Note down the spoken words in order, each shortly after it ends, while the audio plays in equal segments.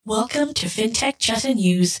Welcome to FinTech Chatter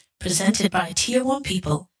News, presented by Tier 1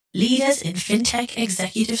 People, leaders in FinTech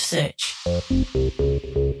executive search.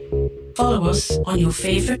 Follow us on your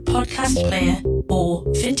favorite podcast player or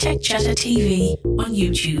FinTech Chatter TV on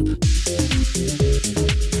YouTube.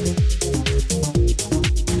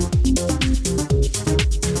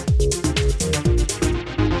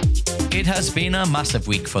 It has been a massive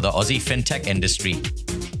week for the Aussie FinTech industry.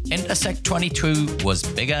 Intersect 22 was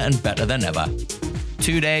bigger and better than ever.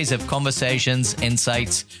 2 days of conversations,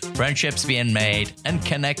 insights, friendships being made, and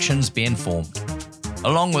connections being formed,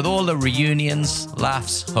 along with all the reunions,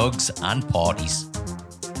 laughs, hugs, and parties.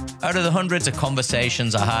 Out of the hundreds of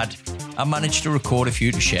conversations I had, I managed to record a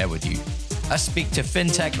few to share with you. I speak to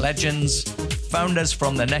FinTech legends, founders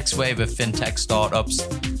from the next wave of FinTech startups,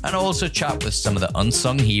 and also chat with some of the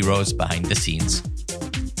unsung heroes behind the scenes.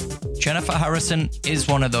 Jennifer Harrison is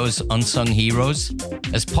one of those unsung heroes.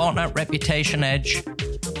 As partner at Reputation Edge,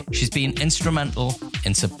 she's been instrumental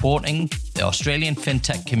in supporting the Australian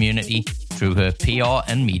FinTech community through her PR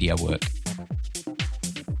and media work.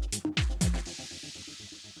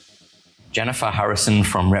 Jennifer Harrison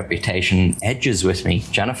from Reputation Edge is with me.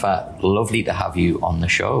 Jennifer, lovely to have you on the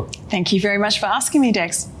show. Thank you very much for asking me,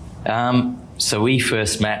 Dex. So we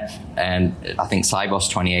first met, and I think Sibos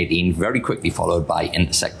 2018, very quickly followed by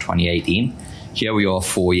Intersect 2018. Here we are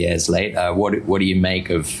 4 years later. What do you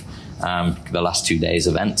make of the last 2 days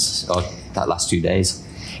events, or that last 2 days?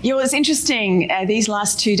 Yeah, well, it's interesting. These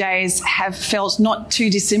last 2 days have felt not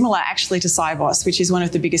too dissimilar, actually, to Sibos, which is one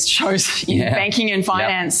of the biggest shows in banking and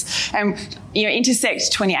finance. Yep.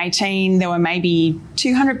 Intersect 2018, there were maybe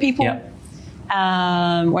 200 people. Yep.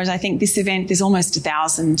 Whereas I think this event, there's almost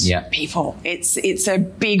 1,000 people. It's a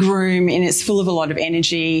big room and it's full of a lot of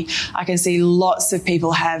energy. I can see lots of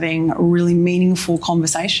people having really meaningful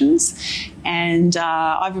conversations. And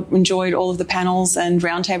I've enjoyed all of the panels and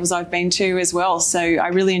roundtables I've been to as well. So I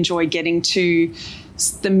really enjoy getting to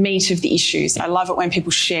the meat of the issues. I love it when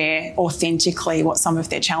people share authentically what some of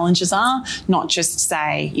their challenges are, not just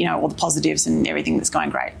say, all the positives and everything that's going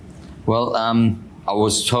great. Well, I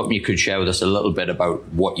was hoping you could share with us a little bit about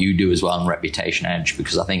what you do as well in Reputation Edge,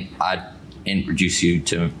 because I think I'd introduce you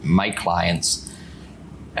to my clients.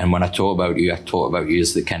 And when I talk about you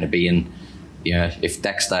as the kind of being, if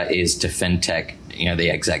Dexter is to FinTech, the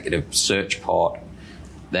executive search part,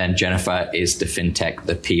 then Jennifer is to FinTech,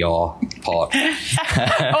 the PR part.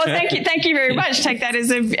 Oh, thank you very much. Take that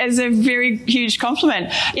as a very huge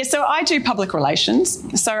compliment. Yeah, so I do public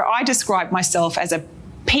relations. So I describe myself as a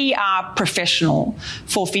PR professional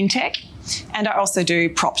for FinTech, and I also do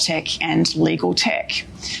prop tech and legal tech.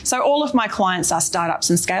 So all of my clients are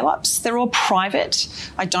startups and scale-ups. They're all private.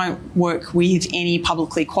 I don't work with any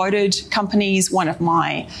publicly quoted companies. One of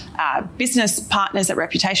my business partners at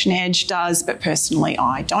Reputation Edge does, but personally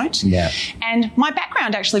I don't. Yeah. And my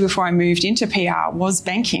background actually before I moved into PR was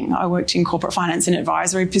banking. I worked in corporate finance and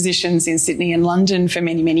advisory positions in Sydney and London for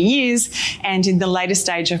many, many years. And in the later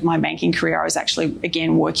stage of my banking career, I was actually,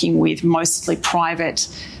 again, working with mostly private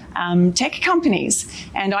tech companies.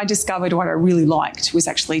 And I discovered what I really liked was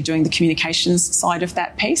actually doing the communications side of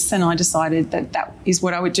that piece. And I decided that is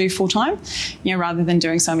what I would do full time, rather than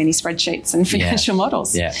doing so many spreadsheets and financial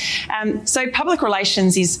models. Yeah. So public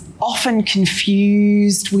relations is often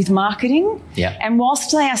confused with marketing. Yeah. And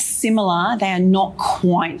whilst they are similar, they are not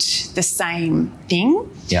quite the same thing.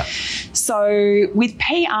 Yeah. So with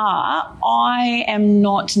PR, I am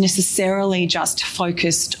not necessarily just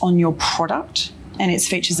focused on your product and its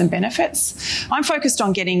features and benefits. I'm focused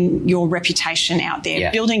on getting your reputation out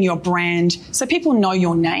there, building your brand so people know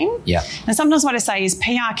your name. Yeah. And sometimes what I say is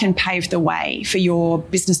PR can pave the way for your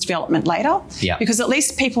business development later because at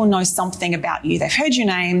least people know something about you. They've heard your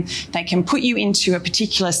name. They can put you into a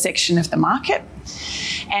particular section of the market.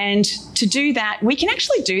 And to do that, we can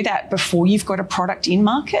actually do that before you've got a product in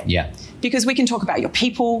market. Yeah. Because we can talk about your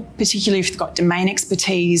people, particularly if you've got domain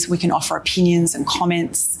expertise. We can offer opinions and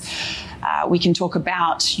comments. We can talk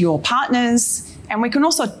about your partners, and we can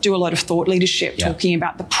also do a lot of thought leadership, talking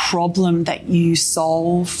about the problem that you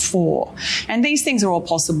solve for. And these things are all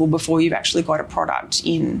possible before you've actually got a product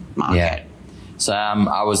in market. Yeah. So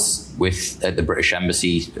I was at the British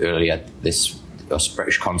Embassy earlier this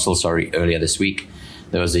week.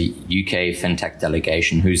 There was a UK FinTech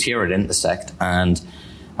delegation who's here at Intersect, and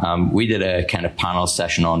we did a kind of panel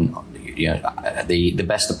session on the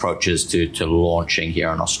best approaches to launching here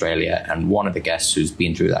in Australia. And one of the guests who's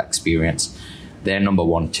been through that experience, their number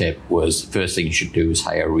one tip was first thing you should do is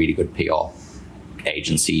hire a really good PR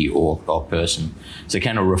agency or person. So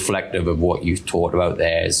kind of reflective of what you've talked about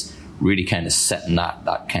there is really kind of setting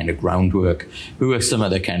that kind of groundwork. Who are some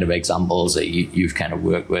of the kind of examples that you've kind of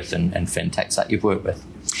worked with and fintechs that you've worked with?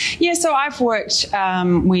 Yeah, so I've worked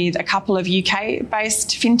with a couple of UK-based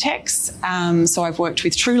fintechs. So I've worked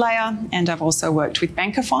with TrueLayer and I've also worked with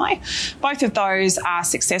Bankify. Both of those are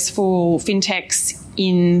successful fintechs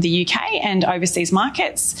in the UK and overseas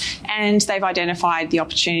markets, and they've identified the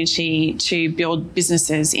opportunity to build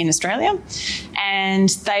businesses in Australia. And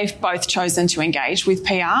they've both chosen to engage with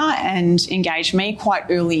PR and engage me quite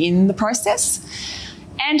early in the process.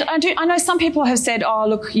 And I know some people have said, oh,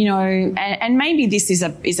 look, you know, and maybe this is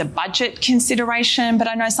a budget consideration, but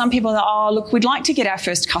I know some people that, oh, look, we'd like to get our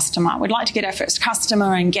first customer. We'd like to get our first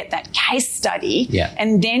customer and get that case study,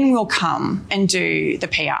 and then we'll come and do the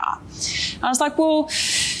PR. I was like, well,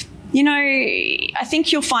 you know, I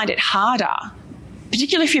think you'll find it harder,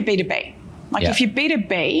 particularly if you're B2B. Like if you're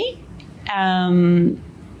B2B,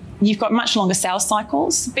 you've got much longer sales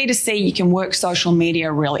cycles. B2C, you can work social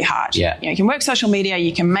media really hard. Yeah. You can work social media,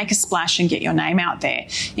 you can make a splash and get your name out there.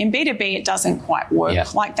 In B2B, it doesn't quite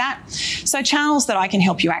work like that. So channels that I can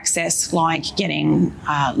help you access, like getting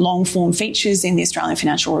long-form features in the Australian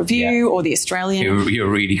Financial Review or the Australian... You're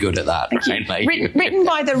really good at that, right? Like, written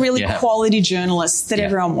by the really quality journalists that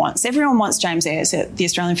everyone wants. Everyone wants James Ayres at the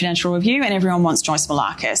Australian Financial Review, and everyone wants Joyce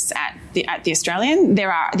Malarkis at the Australian.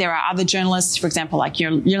 There are other journalists, for example, like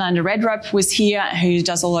Yolanda Redrup was here, who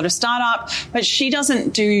does a lot of startup, but she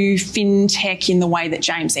doesn't do fintech in the way that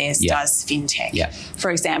James Ayres does fintech.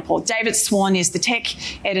 For example, David Swan is the tech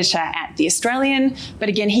editor at the Australian, but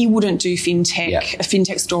again, he wouldn't do fintech, a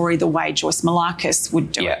fintech story the way Joyce Malarkis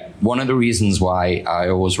would do it. One of the reasons why I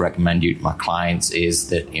always recommend you to my clients is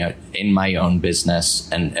that, you know, in my own business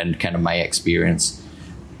and kind of my experience,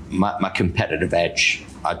 my competitive edge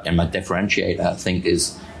and my differentiator, I think,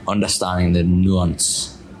 is understanding the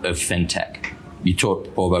nuance of fintech. You talked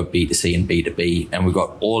before about B2C and B2B, and we've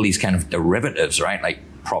got all these kind of derivatives, right? Like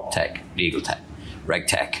prop tech, legal tech, reg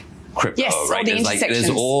tech, crypto, right? There's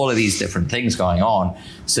all of these different things going on.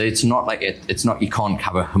 So it's not like it's not, you can't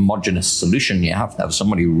have a homogenous solution. You have to have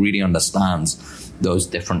somebody who really understands those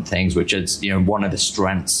different things, which is, you know, one of the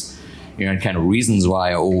strengths, you know, and kind of reasons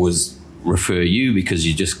why I always refer you, because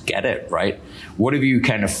you just get it, right? What have you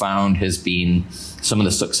kind of found has been some of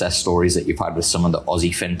the success stories that you've had with some of the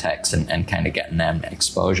Aussie fintechs and kind of getting them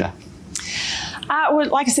exposure? Well,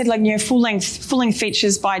 like I said, like, you know, full length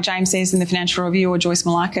features by James Ayres in the Financial Review or Joyce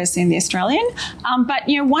Malarkis in the Australian. But,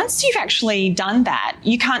 you know, once you've actually done that,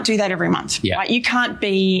 you can't do that every month. Right? You can't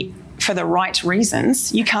be, for the right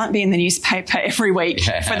reasons, you can't be in the newspaper every week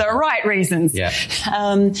for the right reasons.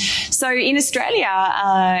 So in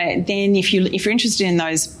Australia, then if you're interested in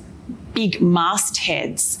those big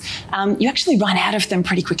mastheads, you actually run out of them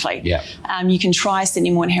pretty quickly. You can try Sydney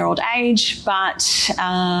Morning Herald Age, but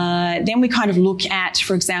then we kind of look at,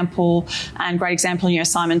 for example, and great example, you know,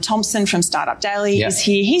 Simon Thompson from Startup Daily is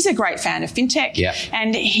here. He's a great fan of fintech,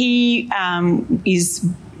 and he is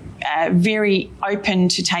very open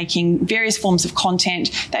to taking various forms of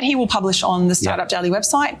content that he will publish on the Startup Daily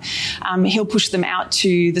website. He'll push them out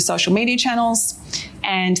to the social media channels.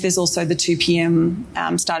 And there's also the 2 p.m.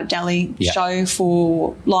 Startup Daily show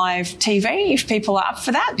for live TV, if people are up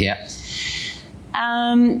for that.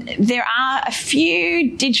 There are a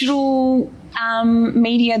few digital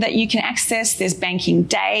media that you can access. There's Banking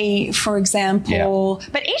Day, for example.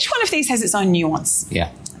 But each one of these has its own nuance.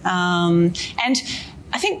 And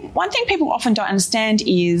I think one thing people often don't understand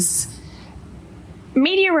is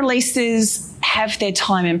media releases have their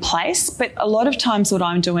time and place, but a lot of times what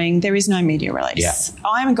I'm doing, there is no media release.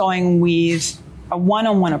 I'm going with a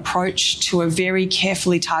one-on-one approach to a very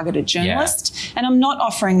carefully targeted journalist, and I'm not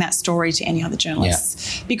offering that story to any other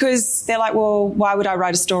journalists because they're like, well, why would I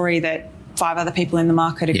write a story that 5 other people in the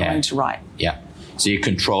market are going to write? So you're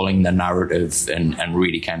controlling the narrative and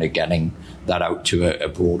really kind of getting that out to a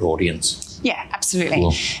broad audience. Yeah, absolutely.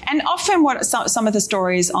 Cool. And often what some of the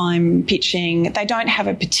stories I'm pitching, they don't have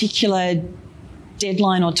a particular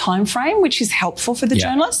deadline or time frame, which is helpful for the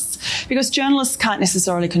journalists, because journalists can't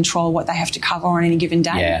necessarily control what they have to cover on any given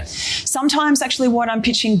day. Sometimes actually what I'm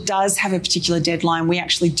pitching does have a particular deadline. We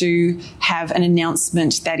actually do have an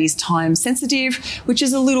announcement that is time sensitive, which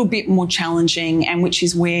is a little bit more challenging, and which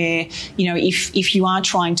is where, you know, if you are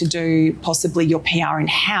trying to do possibly your PR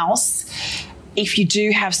in-house, if you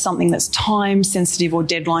do have something that's time sensitive or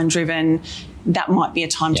deadline driven, that might be a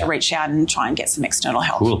time to reach out and try and get some external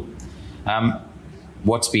help. Cool.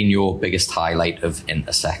 What's been your biggest highlight of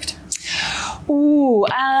Intersect?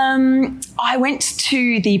 I went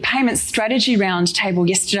to the payment strategy roundtable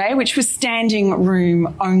yesterday, which was standing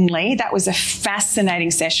room only. That was a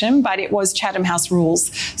fascinating session, but it was Chatham House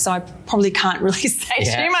rules, so I probably can't really say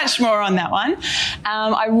too much more on that one.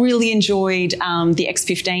 I really enjoyed the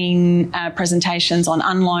X15 presentations on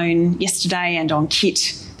Unloan yesterday and on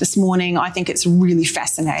Kit this morning. I think it's really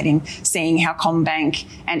fascinating seeing how CommBank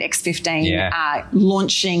and X15 are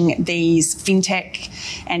launching these fintech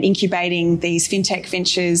and incubating these fintech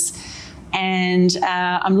ventures. And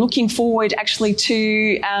I'm looking forward actually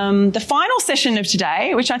to the final session of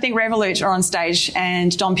today, which I think Revolut are on stage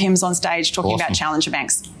and Don Pim's on stage talking about challenger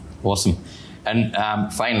banks. Awesome. And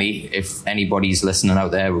finally, if anybody's listening out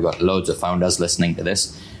there, we've got loads of founders listening to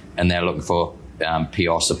this and they're looking for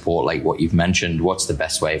PR support like what you've mentioned, what's the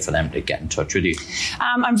best way for them to get in touch with you?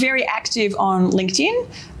 I'm very active on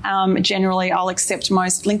LinkedIn. Generally, I'll accept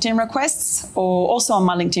most LinkedIn requests, or also on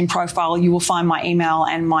my LinkedIn profile, you will find my email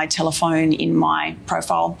and my telephone in my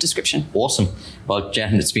profile description. Awesome. Well,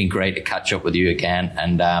 Jen, it's been great to catch up with you again.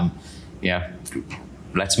 And,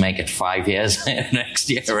 let's make it 5 years next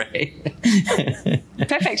year, right?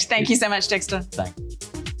 Perfect. Thank you so much, Dexter.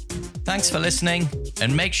 Thanks for listening,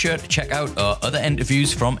 and make sure to check out our other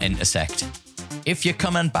interviews from Intersect. If you're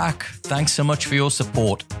coming back, thanks so much for your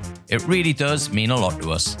support. It really does mean a lot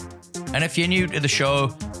to us. And if you're new to the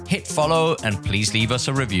show, hit follow and please leave us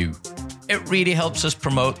a review. It really helps us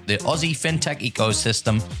promote the Aussie fintech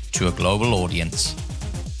ecosystem to a global audience.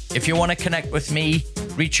 If you want to connect with me,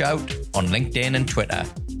 reach out on LinkedIn and Twitter.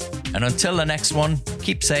 And until the next one,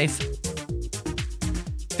 keep safe.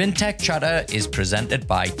 FinTech Chatter is presented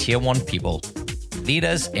by Tier 1 People,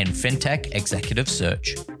 leaders in fintech executive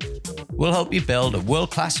search. We'll help you build a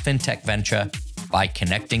world-class fintech venture by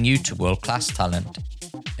connecting you to world-class talent.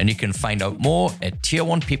 And you can find out more at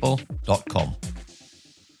tier1people.com.